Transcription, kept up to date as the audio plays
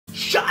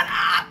Shut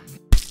up!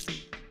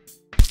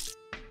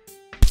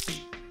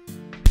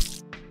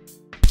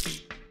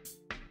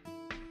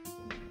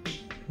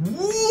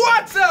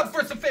 What's up,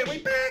 Versifyer?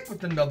 We back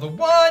with another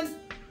one.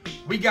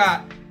 We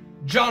got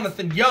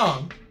Jonathan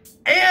Young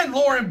and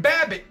Lauren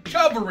Babic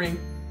covering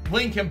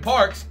Linkin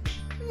Park's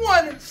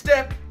One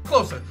Step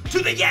Closer to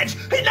the Edge,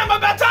 and I'm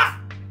about to...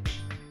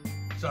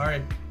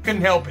 Sorry, couldn't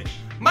help it.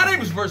 My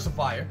name is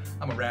Versifyer.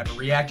 I'm a rapper,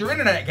 reactor,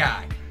 internet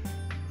guy.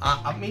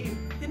 I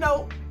mean, you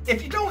know,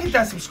 if you don't hit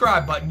that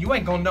subscribe button, you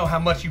ain't gonna know how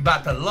much you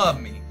about to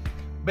love me.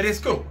 But it's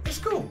cool. It's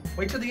cool.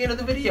 Wait till the end of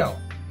the video.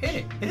 Hit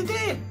it. Hit it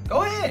then.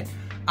 Go ahead.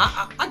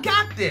 I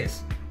got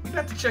this. We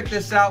got to check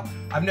this out.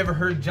 I've never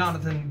heard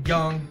Jonathan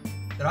Young.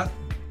 Did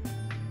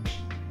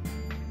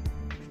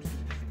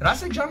I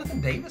say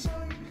Jonathan Davis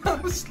earlier? I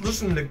was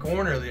listening to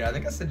Korn earlier. I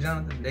think I said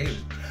Jonathan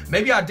Davis.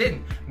 Maybe I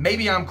didn't.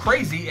 Maybe I'm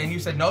crazy and you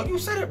said, no, you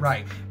said it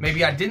right.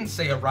 Maybe I didn't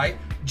say it right.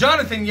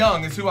 Jonathan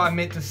Young is who I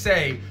meant to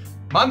say.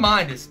 My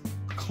mind is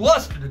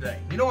clustered today.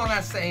 You know what I'm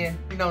not saying?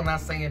 You know what I'm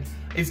not saying?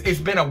 It's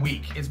been a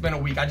week. It's been a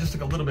week. I just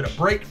took a little bit of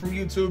break from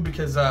YouTube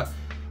because as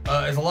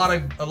a lot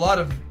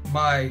of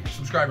my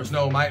subscribers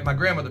know, my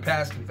grandmother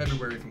passed in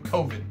February from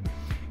COVID.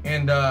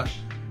 And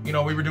you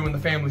know, we were doing the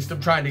family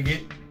stuff, trying to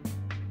get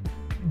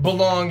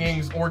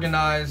belongings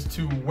organized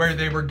to where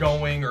they were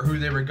going or who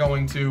they were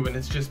going to, and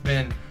it's just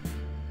been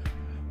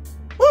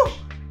woo.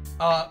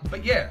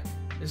 But yeah,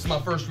 this is my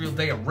first real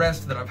day of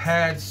rest that I've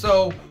had,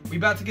 so we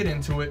about to get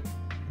into it.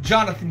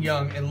 Jonathan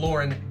Young and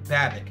Lauren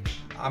Babic.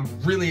 I'm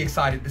really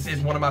excited. This is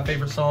one of my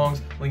favorite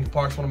songs. Linkin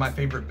Park's one of my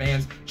favorite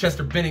bands.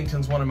 Chester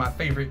Bennington's one of my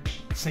favorite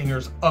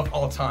singers of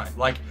all time.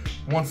 Like,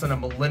 once in a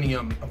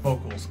millennium of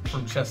vocals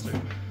from Chester.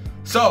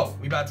 So,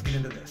 we about to get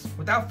into this.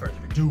 Without further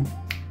ado.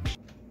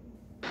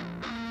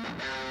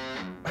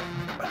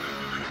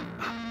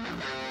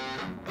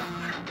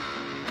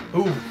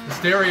 Ooh, the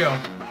stereo.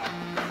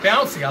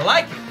 Bouncy, I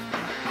like it.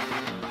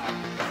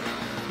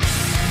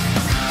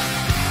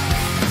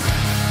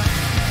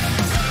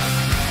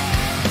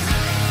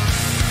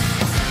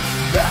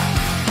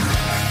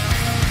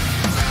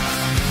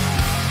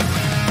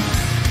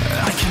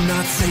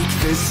 Not take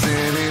this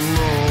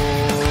anymore.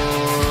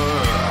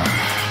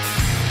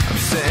 I'm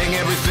saying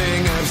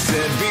everything I've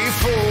said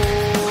before.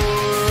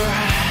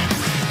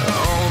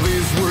 All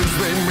these words,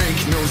 they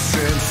make no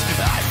sense.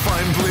 I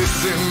find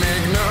bliss in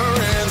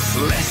ignorance.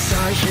 Less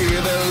I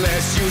hear, the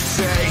less you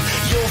say.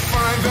 You'll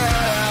find that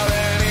out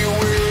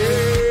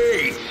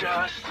anyway.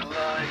 Just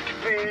like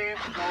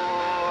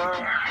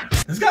before.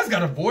 This guy's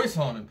got a voice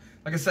on him.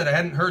 Like I said, I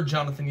hadn't heard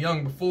Jonathan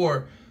Young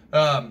before.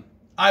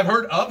 I've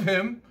heard of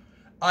him.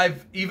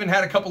 I've even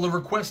had a couple of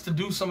requests to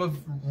do some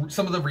of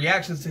the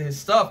reactions to his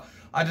stuff.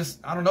 I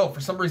don't know, for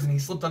some reason he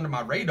slipped under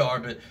my radar,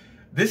 but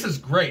this is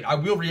great. I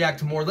will react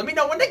to more. Let me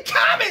know in the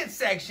comment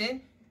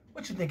section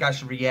what you think I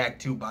should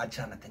react to by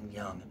Jonathan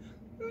Young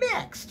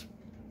next.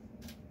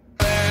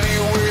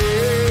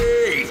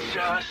 Anyway,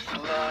 just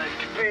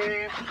like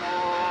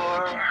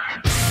before.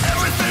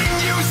 Everything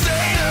you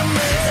say to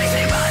me takes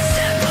me one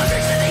step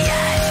closer to the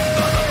edge.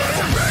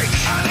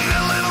 I need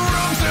a little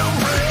room to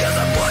breathe, 'cause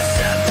I'm one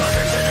step closer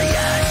to the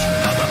edge.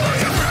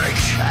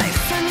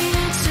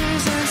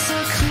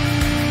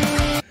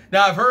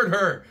 Now I've heard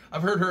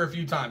her a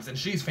few times, and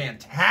she's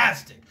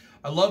fantastic.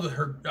 I love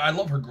her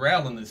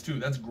growl in this too.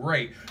 That's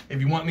great. If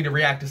you want me to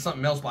react to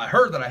something else by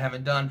her that I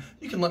haven't done,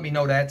 you can let me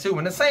know that too.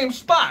 In the same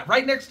spot,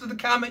 right next to the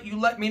comment, you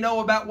let me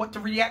know about what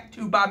to react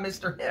to by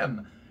Mr.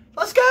 Him.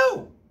 Let's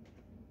go.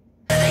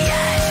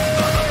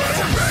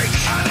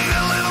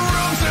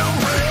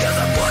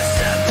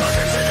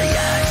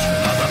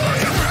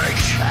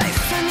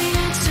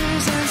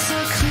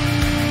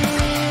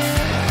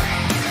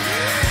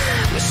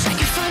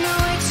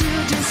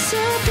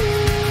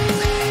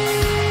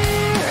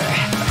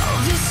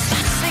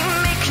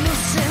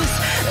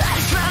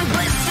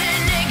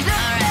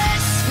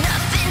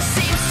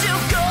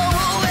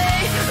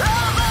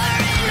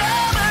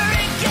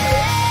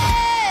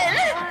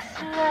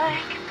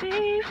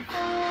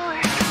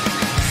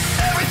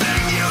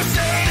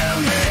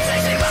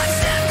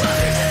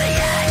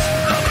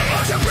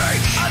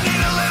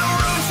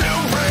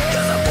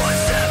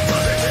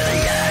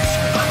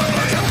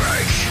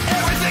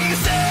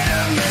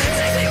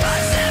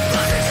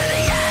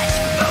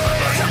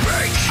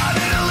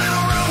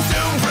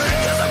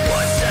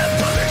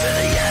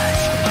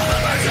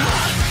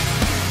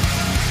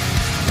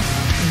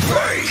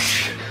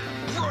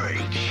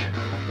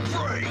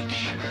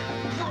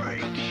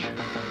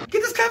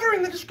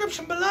 In the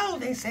description below,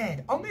 they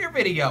said on their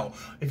video.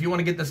 If you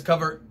want to get this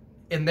cover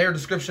in their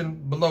description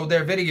below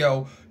their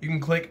video, you can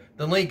click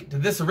the link to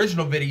this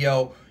original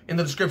video in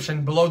the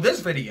description below this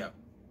video.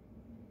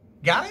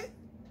 Got it?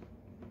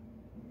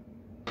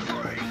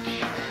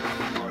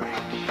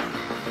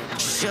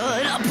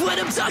 Shut up when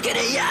I'm talking to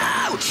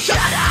you! Shut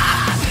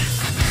up!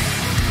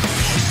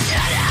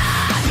 Shut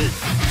up!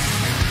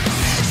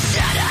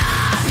 Shut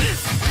up!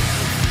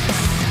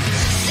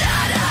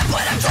 Shut up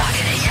when I'm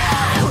talking to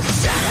you!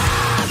 Shut up!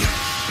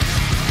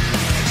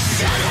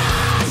 Shut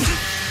up!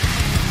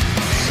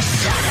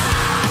 Shut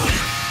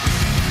up!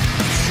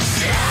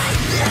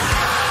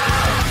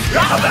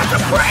 I'm about to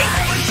break.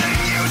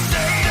 Everything you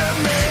say to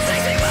me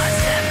takes me one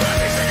step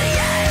closer to the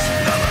edge.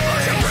 I'm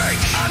about to break.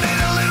 I need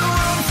a little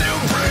room to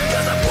breathe,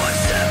 'cause I'm one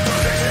step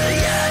closer to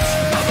the edge.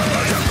 I'm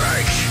about to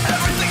break.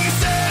 Everything you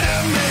say to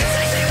me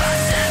takes me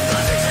one step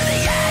closer to the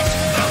edge.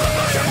 I'm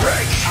about to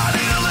break. I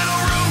need a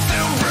little room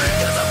to breathe,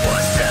 'cause I'm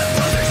one step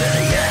closer to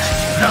the edge.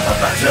 I'm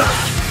about to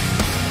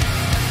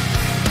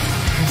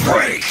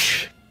break.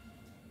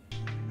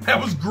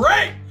 That was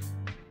great.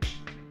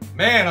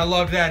 Man, I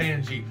love that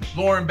energy.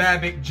 Lauren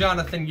Babic,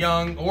 Jonathan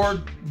Young,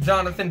 or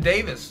Jonathan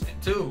Davis,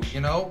 too,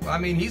 you know? I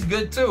mean, he's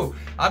good, too.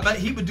 I bet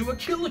he would do a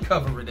killer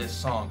cover of this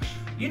song.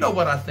 You know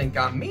what I think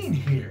I mean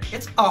here.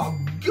 It's all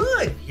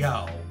good,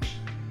 yo.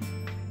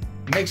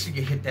 Make sure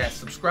you hit that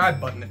subscribe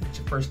button if it's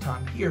your first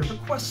time here.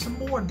 Request some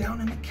more down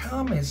in the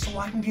comments so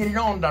I can get it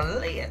on the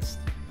list.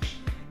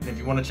 And if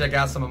you want to check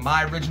out some of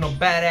my original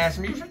badass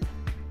music,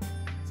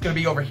 it's going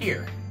to be over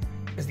here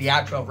as the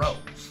outro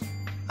rolls.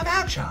 I'm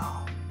out, y'all.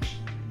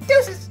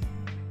 Deuces.